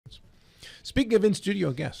Speaking of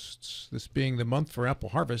in-studio guests, this being the month for Apple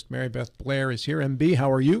Harvest, Mary Beth Blair is here. MB,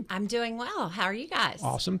 how are you? I'm doing well. How are you guys?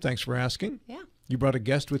 Awesome. Thanks for asking. Yeah. You brought a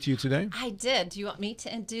guest with you today? I did. Do you want me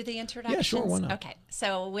to do the introductions? Yeah, sure. Why not? Okay.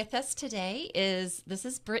 So with us today is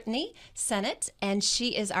Brittany Cenate, and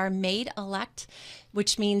she is our maid-elect,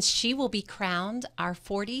 which means she will be crowned our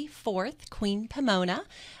 44th Queen Pomona.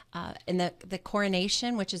 In the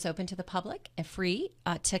coronation, which is open to the public and free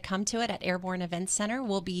to come to it at Airborne Events Center,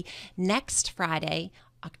 will be next Friday,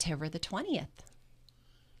 October the 20th.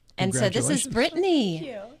 And so this is Brittany.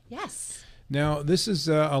 Thank you. Yes. Now, this is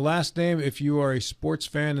a last name. If you are a sports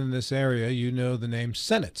fan in this area, you know the name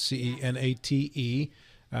Cenate, C-E-N-A-T-E.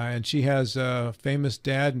 And she has a famous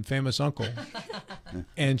dad and famous uncle.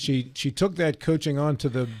 And she took that coaching on to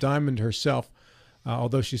the diamond herself.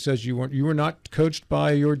 Although she says you were not coached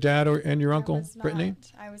by your dad and your uncle, Brittany?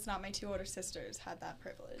 I was not. My two older sisters had that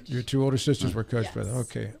privilege. Your two older sisters were coached by them. Yes.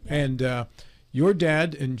 Okay. Yeah. And your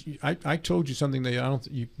dad, and I told you something that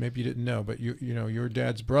maybe you didn't know, but you know your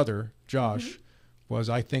dad's brother, Josh, was,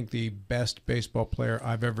 I think, the best baseball player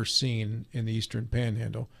I've ever seen in the Eastern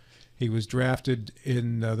Panhandle. He was drafted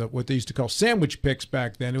in what they used to call sandwich picks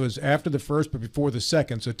back then. It was after the first but before the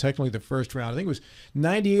second, so technically the first round. I think it was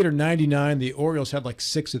 98 or 99. The Orioles had like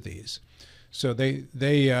 6 of these. So they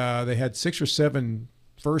had 6 or 7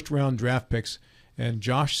 first-round draft picks, and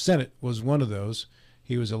Josh Cenate was one of those.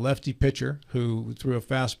 He was a lefty pitcher who threw a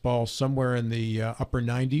fastball somewhere in the upper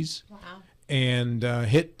 90s. Wow. And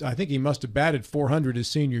hit, I think he must have batted 400 his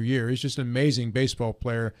senior year. He's just an amazing baseball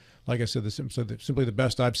player. Like I said, simply the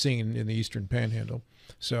best I've seen in the Eastern Panhandle.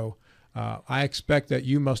 So I expect that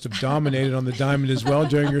you must have dominated on the diamond as well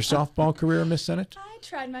during your softball career, Miss Cenate. I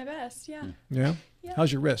tried my best, yeah. Yeah? Yep.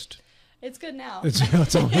 How's your wrist? It's good now. It's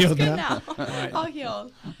all healed It's good now? now. Right. All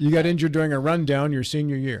healed. You got injured during a rundown your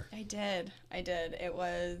senior year. I did. It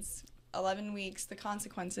was 11 weeks, the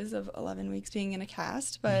consequences of 11 weeks being in a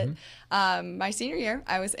cast. But my senior year,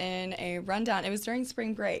 I was in a rundown. It was during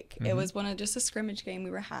spring break. It was just a scrimmage game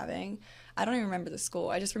we were having. I don't even remember the school.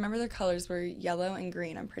 I just remember their colors were yellow and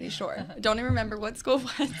green, I'm pretty sure. I don't even remember what school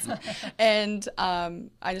it was. And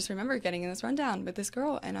I just remember getting in this rundown with this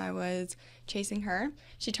girl, and I was chasing her.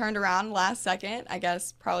 She turned around last second. I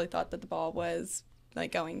guess probably thought that the ball was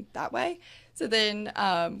like going that way. So then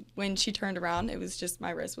when she turned around, it was just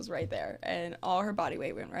my wrist was right there, and all her body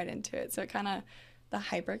weight went right into it. So it kind of, the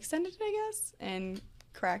hyperextended it, I guess, and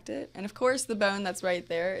cracked it. And of course the bone that's right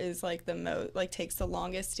there is like takes the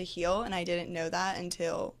longest to heal, and I didn't know that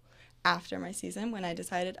until after my season when I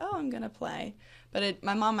decided, I'm gonna play. But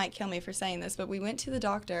my mom might kill me for saying this, but we went to the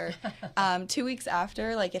doctor 2 weeks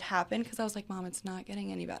after like it happened, because I was like, Mom, it's not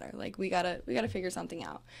getting any better, like we gotta figure something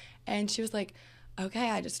out. And she was like,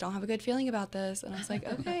 okay, I just don't have a good feeling about this. And I was like,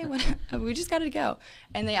 okay, we just got to go.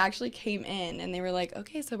 And they actually came in and they were like,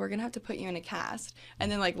 okay, so we're going to have to put you in a cast.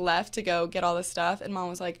 And then like left to go get all this stuff. And Mom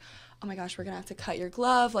was like, oh my gosh, we're going to have to cut your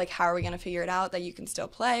glove. Like, how are we going to figure it out that you can still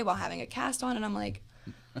play while having a cast on? And I'm like,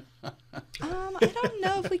 I don't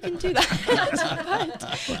know if we can do that.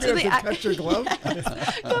 But, so they touch your glove?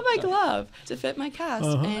 Yes, got my glove to fit my cast.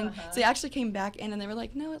 And so they actually came back in and they were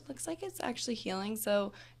like, no, it looks like it's actually healing.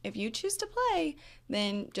 So if you choose to play,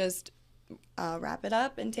 then just wrap it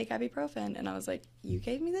up and take ibuprofen. And I was like, you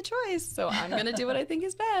gave me the choice, so I'm going to do what I think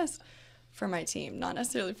is best for my team, not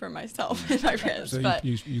necessarily for myself and my wrist. So but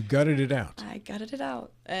you gutted it out. I gutted it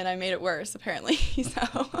out, and I made it worse, apparently.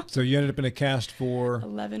 So you ended up in a cast for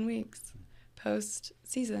 11 weeks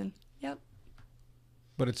post-season. Yep.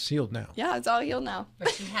 But it's healed now. Yeah, it's all healed now.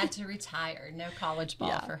 But she had to retire. No college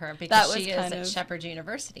ball for her, That because was she is kind at of- Shepherd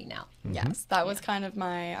University now. Yes, that was kind of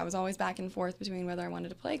I was always back and forth between whether I wanted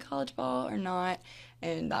to play college ball or not.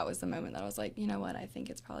 And that was the moment that I was like, you know what, I think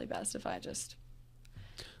it's probably best if I just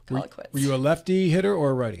call it quits. Were you a lefty hitter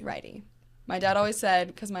or a righty? Righty. My dad always said,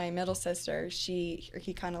 because my middle sister, he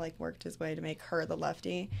kind of like worked his way to make her the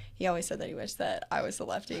lefty. He always said that he wished that I was the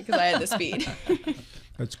lefty because I had the speed.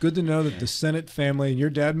 It's good to know that the Cenate family, and your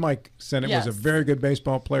dad, Mike Cenate, was a very good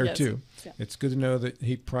baseball player too. Yeah. It's good to know that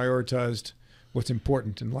he prioritized what's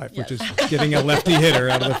important in life, which is getting a lefty hitter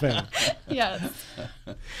out of the family. Yes.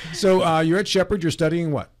 So you're at Shepherd. You're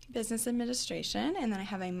studying what? Business administration, and then I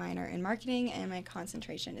have a minor in marketing, and my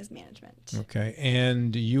concentration is management. Okay,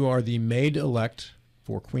 and you are the maid-elect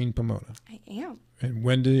for Queen Pomona. I am. And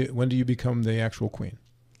when do you become the actual queen?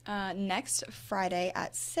 Next Friday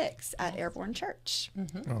at 6 at Airborne Church.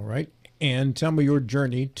 All right. And tell me your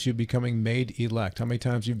journey to becoming maid-elect. How many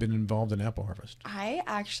times have you been involved in Apple Harvest? I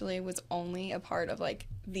actually was only a part of like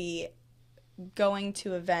the going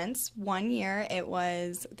to events. 1 year, it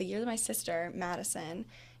was the year that my sister, Madison,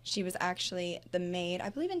 She was actually the maid, I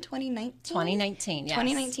believe in 2019. 2019, yes.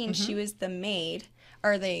 2019, she was the maid.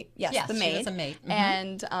 Or the maid. She was a maid.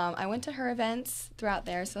 And I went to her events throughout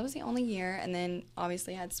there, so that was the only year. And then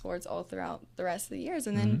obviously had sports all throughout the rest of the years.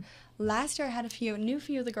 And then last year I had knew a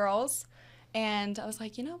few of the girls, and I was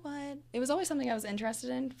like, you know what? It was always something I was interested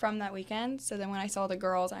in from that weekend. So then when I saw the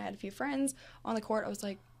girls, I had a few friends on the court, I was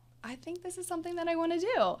like, I think this is something that I want to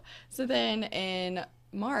do. So then in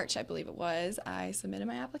March, I believe it was, I submitted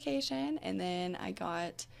my application, and then I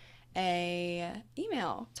got a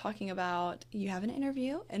email talking about you have an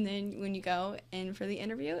interview, and then when you go in for the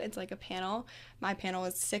interview, it's like a panel. My panel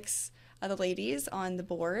was 6 of the ladies on the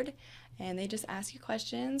board, and they just ask you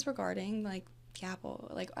questions regarding like the apple,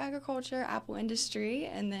 like agriculture, apple industry,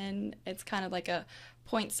 and then it's kind of like a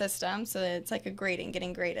point system, so it's like a grading,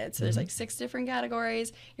 getting graded. So there's like 6 different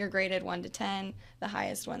categories. You're graded 1 to 10. The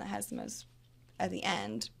highest one that has the most at the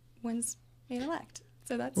end wins maid elect.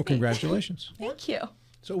 So that's well. me. Congratulations. Thank you.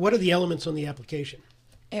 So what are the elements on the application?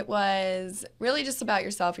 It was really just about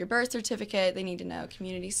yourself, your birth certificate. They need to know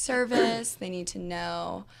community service. They need to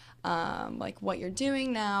know like what you're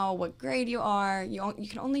doing now, what grade you are. You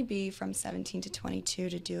can only be from 17 to 22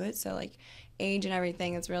 to do it. So like age and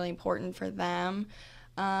everything is really important for them.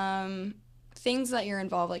 Things that you're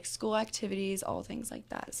involved, like school activities, all things like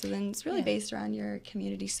that. So then it's really based around your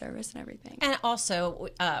community service and everything. And also,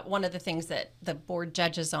 one of the things that the board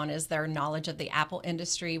judges on is their knowledge of the apple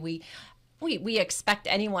industry. We expect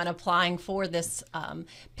anyone applying for this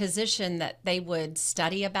position that they would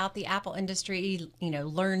study about the apple industry,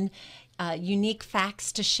 learn unique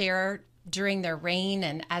facts to share during their reign,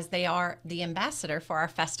 and as they are the ambassador for our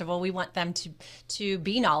festival, we want them to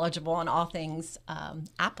be knowledgeable on all things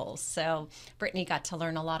apples. So Brittany got to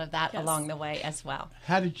learn a lot of that along the way as well.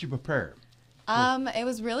 How did you prepare? It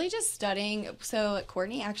was really just studying. So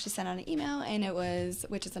Courtney actually sent out an email, and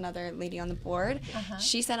which is another lady on the board.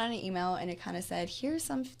 She sent out an email, and it kind of said, here's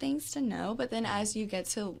some things to know. But then as you get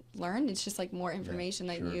to learn, it's just like more information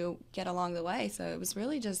that you get along the way. So it was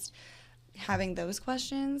really just having those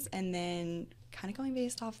questions, and then kind of going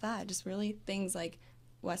based off that. Just really things like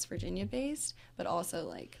West Virginia based, but also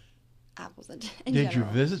like apples in Did general.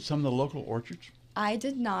 you visit some of the local orchards? I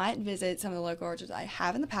did not visit some of the local orchards. I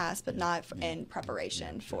have in the past, but not in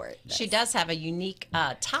preparation for it. She does have a unique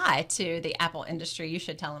tie to the apple industry. You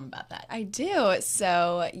should tell them about that. I do.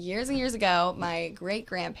 So years and years ago, my great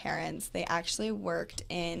grandparents, they actually worked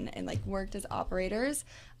worked as operators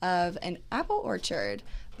of an apple orchard.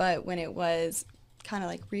 But when it was kind of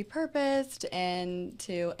like repurposed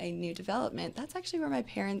into a new development, that's actually where my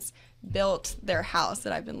parents built their house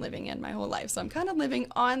that I've been living in my whole life. So I'm kind of living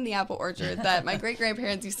on the apple orchard that my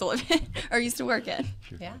great-grandparents used to live in or used to work in.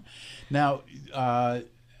 Sure. Yeah. Now,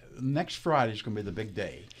 next Friday is going to be the big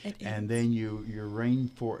day. It is. And then you reign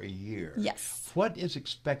for a year. Yes. What is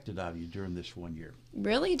expected of you during this 1 year?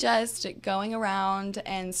 Really just going around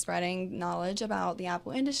and spreading knowledge about the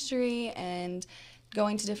apple industry and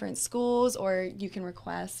going to different schools, or you can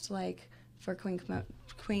request like for Queen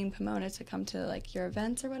Pomona to come to like your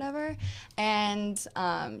events or whatever. And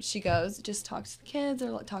she goes, just talks to the kids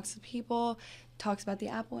or talks to people, talks about the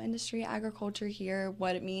apple industry, agriculture here,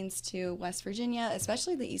 what it means to West Virginia,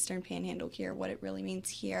 especially the Eastern Panhandle here, what it really means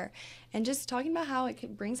here, and just talking about how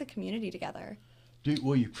it brings a community together.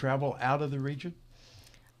 Will you travel out of the region?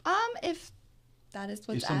 If that is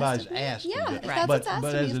what's If somebody's asked of me. asked you Yeah, to. if that's But what's asked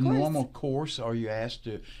of as me, a of course. normal course, are you asked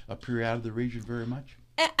to appear out of the region very much?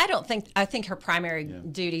 I think her primary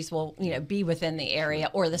duties will, be within the area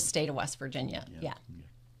or the state of West Virginia. Yeah.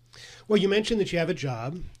 Well, you mentioned that you have a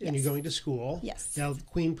job and Yes. you're going to school. Yes. Now,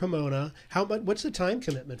 Queen Pomona, what's the time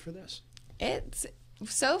commitment for this?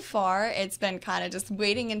 So far, it's been kind of just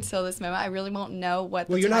waiting until this moment. I really won't know what.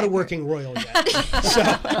 Well, you're not a working royal yet, so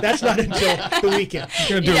that's not until the weekend.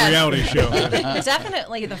 You're going to do a reality show.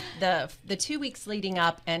 Definitely the 2 weeks leading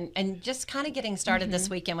up and just kind of getting started this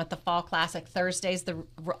weekend with the Fall Classic. Thursday's the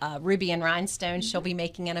Ruby and Rhinestone. She'll be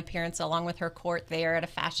making an appearance along with her court there at a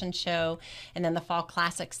fashion show. And then the Fall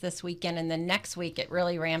Classics this weekend. And then next week it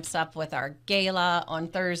really ramps up with our gala on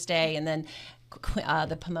Thursday, and then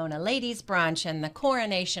the Pomona Ladies Brunch and the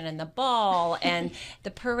coronation and the ball and the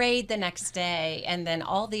parade the next day, and then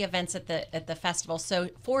all the events at the festival. So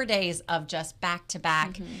 4 days of just back to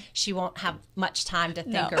back. She won't have much time to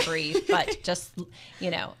think or breathe, but just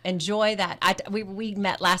enjoy that. We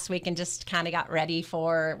met last week and just kind of got ready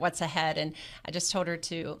for what's ahead, and I just told her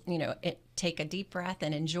to take a deep breath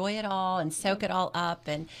and enjoy it all and soak it all up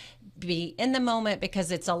and be in the moment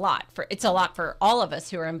because it's a lot for all of us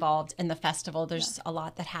who are involved in the festival. There's a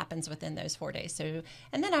lot that happens within those 4 days. So,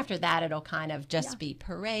 and then after that, it'll kind of just be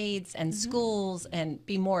parades and schools and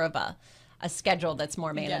be more of a schedule that's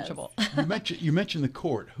more manageable. You mentioned the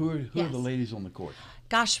court. Who are the ladies on the court?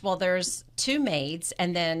 Gosh, well, there's 2 maids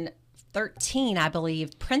and then 13, I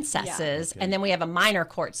believe, princesses, and then we have a minor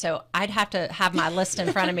court. So I'd have to have my list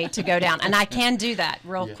in front of me to go down, and I can do that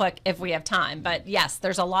real quick if we have time. But yes,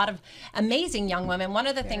 there's a lot of amazing young women. One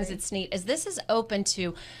of the things that's neat is this is open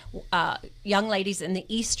to young ladies in the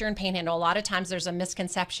Eastern Panhandle. A lot of times there's a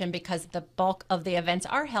misconception because the bulk of the events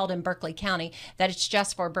are held in Berkeley County that it's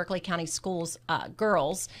just for Berkeley County schools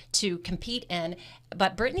girls to compete in.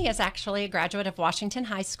 But Brittany is actually a graduate of Washington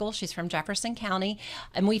High School. She's from Jefferson County.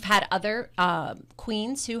 And we've had other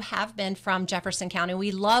queens who have been from Jefferson County.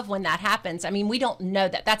 We love when that happens. I mean, we don't know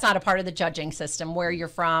that. That's not a part of the judging system, where you're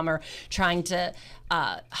from or trying to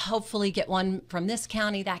hopefully get one from this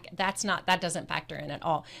county. That doesn't factor in at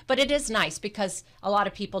all. But it is nice because a lot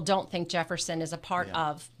of people don't think Jefferson is a part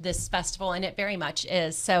of this festival, and it very much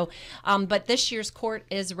is. So, but this year's court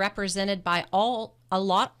is represented by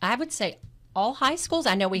I would say, all high schools.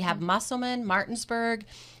 I know we have Musselman, Martinsburg,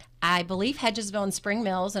 I believe Hedgesville and Spring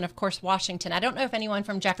Mills, and of course Washington. I don't know if anyone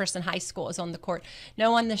from Jefferson High School is on the court.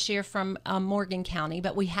 No one this year from Morgan County,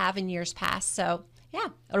 but we have in years past. So yeah,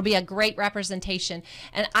 it'll be a great representation.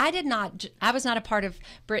 And I was not a part of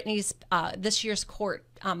Brittany's this year's court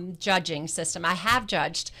judging system. I have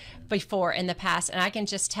judged before in the past, and I can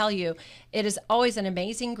just tell you, it is always an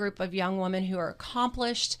amazing group of young women who are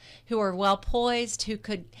accomplished, who are well poised,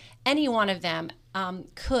 any one of them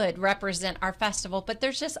could represent our festival. But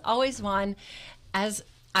there's just always one, as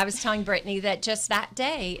I was telling Brittany, that just that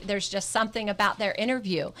day, there's just something about their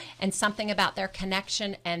interview and something about their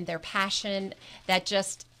connection and their passion that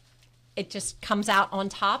it just comes out on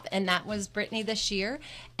top. And that was Brittany this year,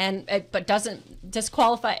 but doesn't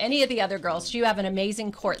disqualify any of the other girls. You have an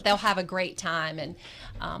amazing court. They'll have a great time. And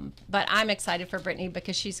but I'm excited for Brittany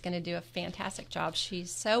because she's going to do a fantastic job.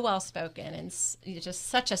 She's so well-spoken and just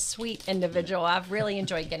such a sweet individual. I've really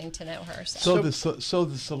enjoyed getting to know her. So the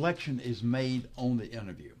selection is made on the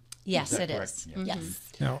interview. Yes, it correct? is. Yes. Yes.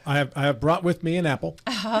 Now, I have brought with me an apple.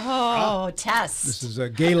 Oh, test. This is a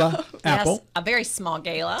gala apple. Yes, a very small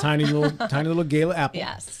gala. Tiny little gala apple.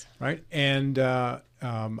 Yes. Right, and I'm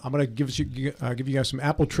going to give you guys some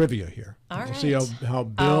apple trivia here. All We'll right. see how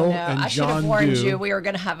Bill and I should have John warned do. you we were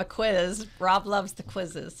going to have a quiz. Rob loves the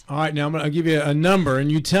quizzes. All right, now I'm going to give you a number,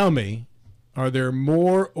 and you tell me, are there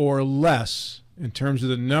more or less in terms of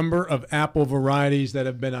the number of apple varieties that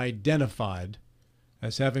have been identified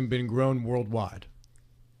as having been grown worldwide?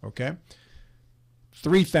 Okay?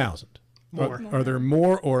 3,000. More. Are there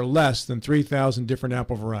more or less than 3,000 different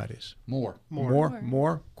apple varieties? More.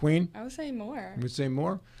 More? Queen? I would say more. You would say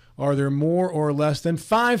more? Are there more or less than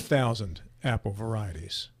 5,000 apple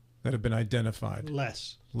varieties that have been identified?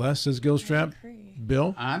 Less. Less, says Gilstrap.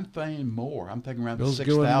 Bill? I'm saying more. I'm thinking around Bill's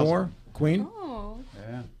 6,000. going more. Queen? Oh,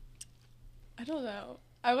 Yeah. I don't know.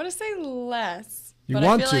 I want to say less. You but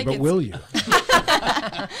want I feel to, like but it's- will you?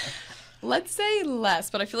 Let's say less,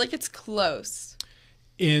 but I feel like it's close.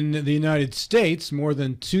 In the United States, more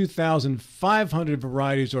than 2,500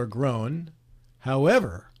 varieties are grown.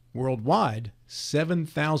 However, worldwide,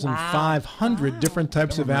 7,500 different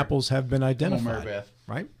types of apples have been Come on, identified. Mary Beth.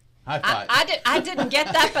 Right? High five. I didn't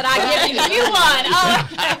get that, but I give you one. Oh,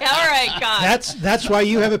 okay. All right, God. That's why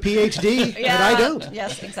you have a PhD and I don't.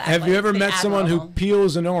 Yes, exactly. Have you ever The met someone who admiral.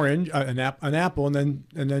 peels an orange, an apple, and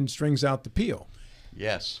then strings out the peel?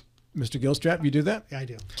 Yes. Mr. Gilstrap, you do that? Yeah, I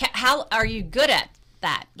do. How are you good at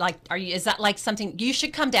that? Like, is that like something you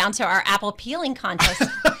should come down to our apple peeling contest?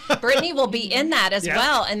 Brittany will be in that as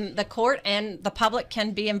well, and the court and the public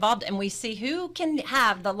can be involved, and we see who can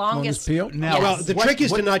have the longest peel? Now, Yes. Well, the What- trick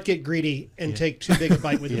is what- to not get greedy and take too big a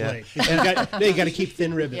bite with the blade. You got to keep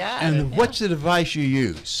thin ribbon. Yeah. And what's the device you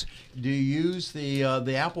use? Do you use the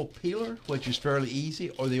apple peeler, which is fairly easy,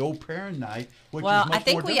 or the old paring knife, which Well, is much I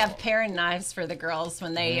think more we have difficult? paring knives for the girls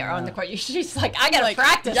when they are on the court. She's like, I got to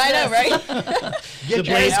practice. Yeah, I know, this." right? Get your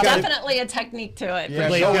blade's apple- gotta- Definitely a technique to it. Yeah,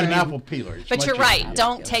 blade's so gotta an be- apple peeler. It's But much you're easier. right.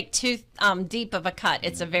 Don't take too deep of a cut.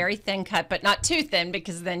 It's a very thin cut, but not too thin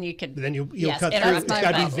because then you could. Then you'll Yes, cut it through. hurts It's my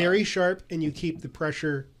got to be butt. very sharp, and you keep the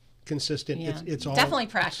pressure consistent. Yeah. It's all Definitely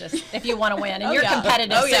practice if you want to win, and Oh, you're yeah.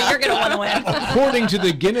 competitive, Oh, yeah. so you're going to want to win. According to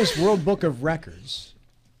the Guinness World Book of Records,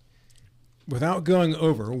 without going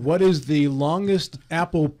over, what is the longest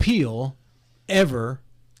apple peel ever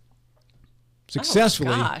successfully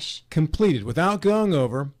gosh. completed? Without going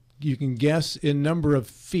over, you can guess in number of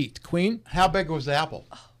feet. Queen? How big was the apple?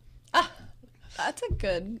 That's a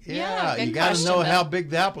good. Yeah, good you got to question, know though. how big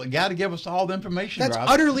the apple. You got to give us all the information. That's Rob.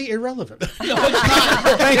 utterly irrelevant.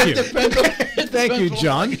 Thank you. Thank you,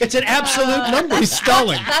 John. It's an absolute number. He's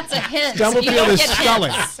stalling. That's a hint. Stumblefield You don't is get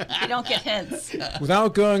stalling. hints. You don't get hints.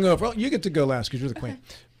 Without going over. Well, you get to go last because you're the queen.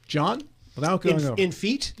 John, without going over. In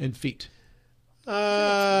feet? In feet.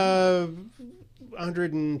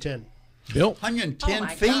 110. Bill? 110 Oh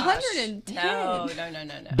my feet. gosh. 110. No.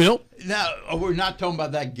 Bill? Now, we're not talking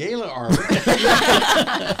about that gala, are we?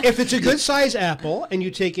 If it's a good size apple and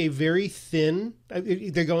you take a very thin,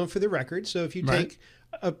 they're going for the record. So if you Right.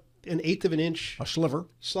 take an eighth of an inch A sliver.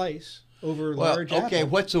 slice over a Well, large okay, apple.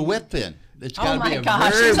 what's the width then? It's got Oh to my be a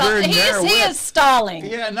gosh. very, very narrow He width. is stalling.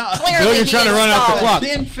 Yeah, no. Clearly Bill, you're he trying to is run out the stalling. clock.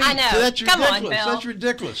 10 feet. I know. That's Come on, ridiculous. Bill. That's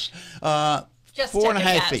ridiculous. Just Four and a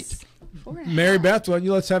take half guess. feet. Mary Beth, well,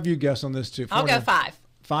 let's have you guess on this too. I'll go 5.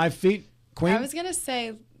 5 feet. Queen? I was gonna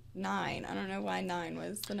say 9. I don't know why 9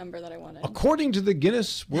 was the number that I wanted. According to the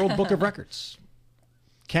Guinness World Book of Records,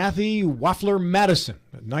 Kathy Waffler Madison,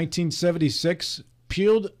 in 1976,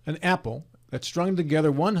 peeled an apple that strung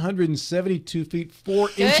together 172 feet 4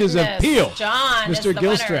 inches of Goodness, peel. John is Mr. the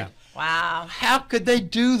Gilstrap. winner. Wow. How could they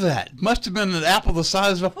do that? Must have been an apple the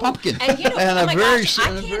size of a pumpkin. And you know, and oh a my very, gosh, I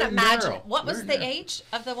and a can't very imagine. narrow, What was very the narrow. age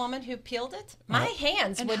of the woman who peeled it? My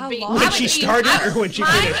hands And would how be. long? I When would she be- started I or when she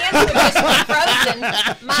my did it? hands would just be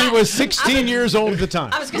frozen. She My- was 16 years old at the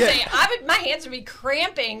time. I was gonna say my hands would be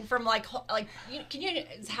cramping from like can you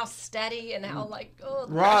how steady and how the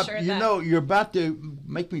Rob, pressure you that. know, you're about to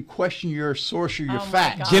make me question your source or your Oh my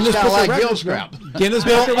facts. gosh. Guinness Kinda Book of like Records. Gilstrap. Guinness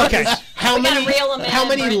Book of Okay. Records. How we many? gotta reel 'em in, How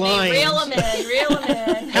many Brittany. lines? Reel 'em in. Reel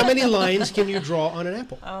 'em in. How many lines can you draw on an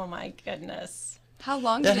apple? Oh my goodness. How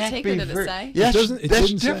long That did it has take to her? be Did it very- say? Yes, doesn't- it that's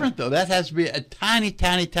didn't say. different though. That has to be a tiny,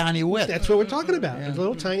 tiny, tiny width. That's what we're talking about. A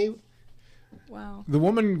little tiny. Wow. The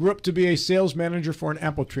woman grew up to be a sales manager for an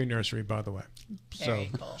apple tree nursery, by the way. Very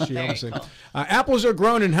So cool. she Very obviously. cool. Apples are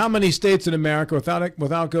grown in how many states in America?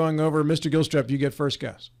 Without going over, Mr. Gilstrap, you get first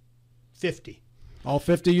guess. 50. All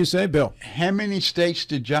 50, you say, Bill. How many states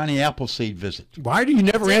did Johnny Appleseed visit? Why do you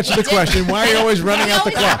never answer the question? Why are you always running out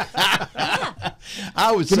the clock?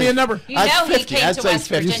 I would Give say me a number. You know I'd he 50. came I'd to say West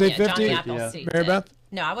 50. You say Virginia. 50? Johnny Yeah. Appleseed Mary did. Beth?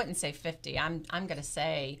 No, I wouldn't say 50. I'm gonna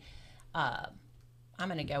say I'm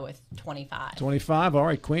gonna go with 25. 25. All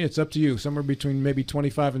right, Queen, it's up to you. Somewhere between maybe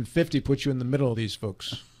 25 and 50 puts you in the middle of these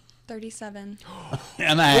folks. 37.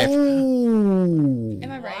 And I have. Ooh.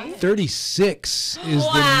 Am I right? 36 is the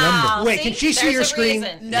Wow. number. Wait, can she see there's your a screen?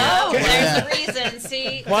 reason. No, Okay. there's a reason.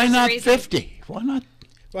 See, Why there's a not reason. 50? Why not?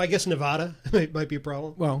 Well, I guess Nevada might be a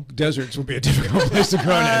problem. Well, deserts will be a difficult place to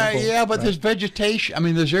grow an apple. Yeah, but there's vegetation. I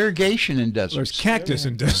mean, there's irrigation in deserts. There's cactus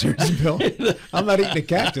in deserts, Bill. I'm not eating a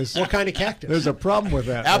cactus. What kind of cactus? There's a problem with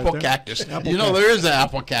that. Apple right there. cactus. Apple You know, cactus. there is an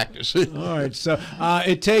apple cactus. All right, so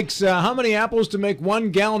it takes how many apples to make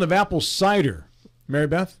 1 gallon of apple cider? Mary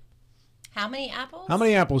Beth? How many apples? How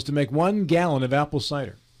many apples to make 1 gallon of apple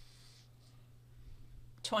cider?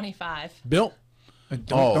 25. Bill?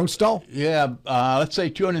 Don't stall. Yeah, let's say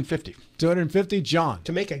 250. 250. John?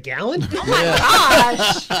 To make a gallon? Oh my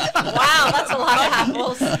gosh! Wow, that's a lot of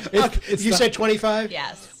apples. You said 25?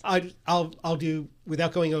 Yes. I'll do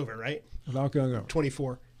without going over, right? Without going over.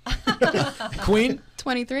 24. Queen?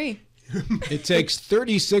 23. It takes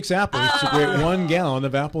 36 apples to create 1 gallon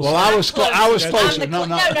of apple Well, cider. I was I'm closer. the No.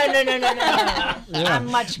 no. I'm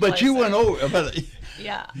much closer. But you went over.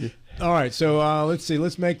 Yeah. All right, so let's see.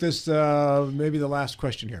 Let's make this maybe the last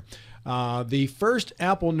question here. The first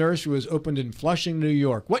apple nursery was opened in Flushing, New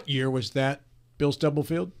York. What year was that, Bill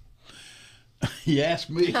Stubblefield? You asked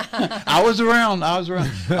me. I was around.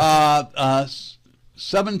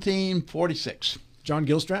 1746. John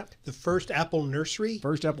Gilstrap? The first apple nursery?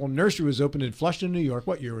 First apple nursery was opened in Flushing, New York.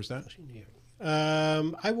 What year was that?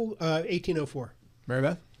 I will 1804. Mary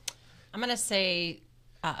Beth? I'm gonna say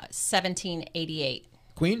 1788.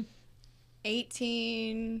 Queen?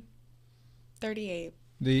 1838.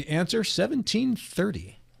 The answer,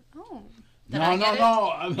 1730. Oh. Did I get it?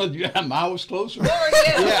 I was closer. Who are you?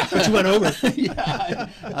 But you went over. Yeah,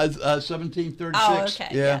 1736. Oh, okay.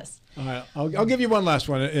 Yeah. Yes. All right, I'll give you one last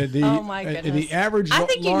one. Oh, my goodness. The average I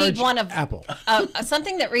think you large need one of apple.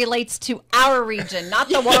 Something that relates to our region, not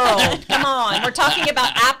the world. Come on, we're talking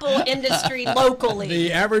about apple industry locally.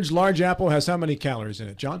 The average large apple has how many calories in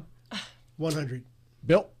it, John? 100.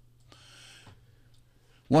 Bill?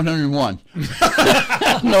 101.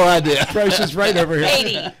 No idea. Price is right over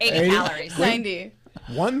here. 80 calories. 90.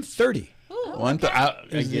 130 One is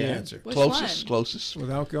the again. answer. Which Closest, one? closest.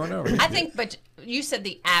 Without going over. I think, but You said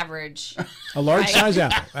the average. A large Right. size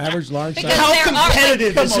apple. Average large size Because apple. there How are-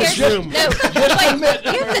 competitive is this Here's- room? No, wait,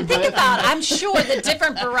 you have to think about. I'm sure the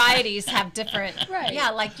different varieties have different. Right. Yeah,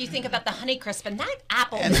 like you think about the Honeycrisp, and that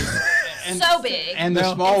apple is so big And the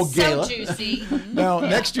No. small and so gala. juicy. Now,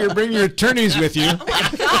 next year, bring your attorneys with you,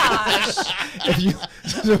 Gosh, if you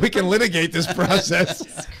so we can litigate this process.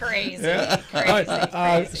 it's crazy, All crazy, right.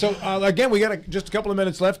 crazy. So again, we got just a couple of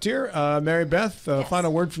minutes left here. Mary Beth, Yes.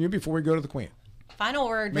 final word from you before we go to the Queen. Final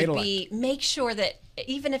word would be make sure that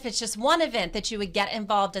even if it's just one event, that you would get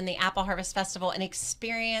involved in the Apple Harvest Festival and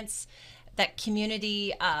experience that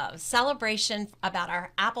community celebration about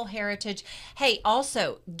our apple heritage. Hey,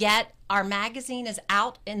 also get our magazine is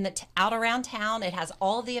out in the out around town. It has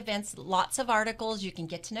all the events, lots of articles. You can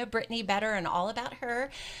get to know Brittany better and all about her.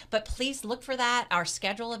 But please look for that. Our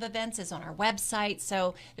schedule of events is on our website.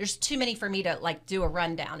 So there's too many for me to like do a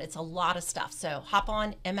rundown. It's a lot of stuff. So hop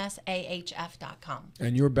on MSAHF.com.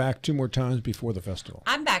 And you're back 2 more times before the festival.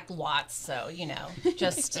 I'm back lots, so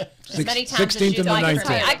just as Six- many times as 16th you'd and the like for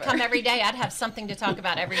me. 19th. I'd come every day. I'd have something to talk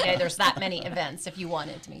about every day. There's that many events if you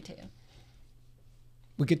wanted me to.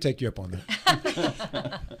 We could take you up on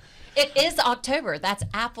that. It is October. That's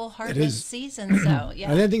apple is. harvest season. So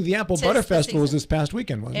yeah, I didn't think the Apple Tis Butter the Festival was season. this past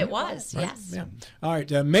weekend, wasn't it? it was. Right? Yes. Yeah. All right.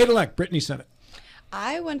 Maid-elect Brittany Cenate.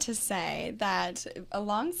 I want to say that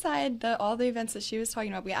alongside all the events that she was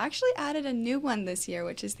talking about, we actually added a new one this year,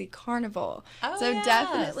 which is the carnival. Oh, so yes,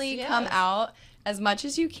 definitely come yes. out as much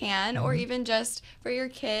as you can, or even just for your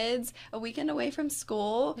kids, a weekend away from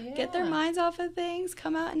school, get their Yeah. minds off of things,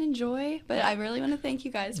 come out and enjoy. But I really want to thank you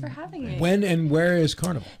guys for having me. When and where is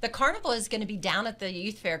Carnival? The carnival is going to be down at the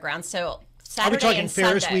youth fairgrounds. So Are we Saturday talking and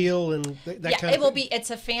Ferris Sunday. wheel and that Yeah, kind it of will thing? be. It's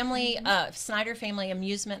a family, Snyder Family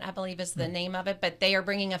Amusement, I believe is the name of it. But they are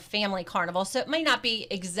bringing a family carnival, so it may not be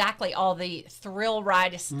exactly all the thrill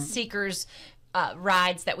ride seekers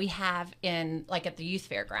rides that we have in like at the youth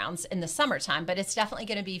fairgrounds in the summertime. But it's definitely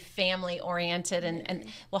going to be family oriented, and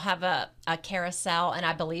we'll have a carousel and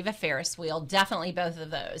I believe a Ferris wheel. Definitely both of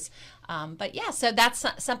those. But yeah, so that's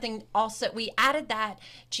something also. We added that.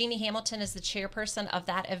 Jeannie Hamilton is the chairperson of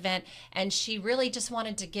that event, and she really just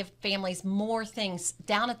wanted to give families more things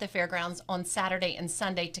down at the fairgrounds on Saturday and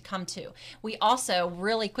Sunday to come to. We also,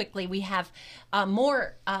 really quickly, we have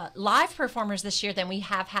more live performers this year than we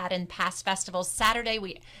have had in past festivals. Saturday,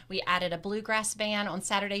 we added a bluegrass band on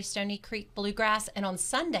Saturday, Stony Creek Bluegrass, and on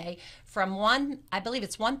Sunday, from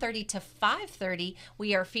 1:30 to 5:30,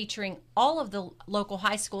 we are featuring all of the local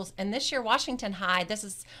high schools. And this year, Washington High, this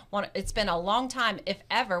is one. It's been a long time, if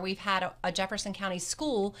ever, we've had a Jefferson County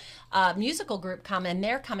school musical group come, and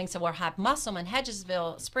they're coming. So we'll have Musselman,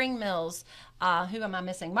 Hedgesville, Spring Mills. Who am I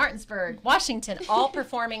missing? Martinsburg, Washington, all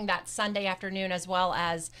performing that Sunday afternoon, as well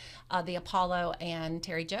as the Apollo and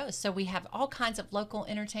Terry Joe's. So we have all kinds of local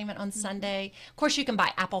entertainment on Sunday. Of course, you can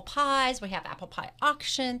buy apple pies. We have apple pie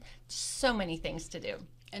auction. So many things to do.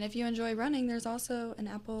 And if you enjoy running, there's also an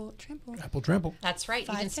apple trample. Apple Trample. That's right.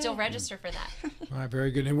 You can 5K. still register for that. All right, very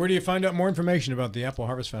good. And where do you find out more information about the Apple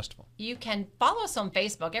Harvest Festival? You can follow us on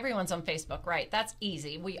Facebook. Everyone's on Facebook, right? That's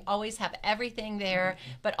easy. We always have everything there,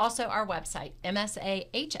 but also our website,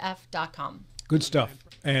 MSAHF.com. Good stuff.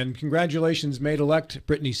 And congratulations, Maid-elect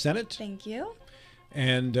Brittany Cenate. Thank you.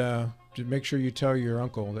 And just make sure you tell your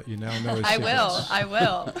uncle that you now know his I secrets. will. I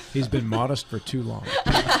will. He's been modest for too long.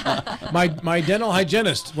 My dental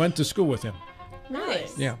hygienist went to school with him.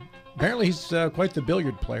 Nice. Yeah. Apparently he's quite the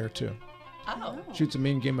billiard player, too. Oh. Shoots a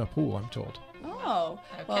mean game of pool, I'm told. Oh,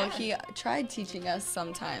 well, Okay. he tried teaching us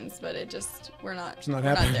sometimes, but we're not not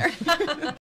happening. there.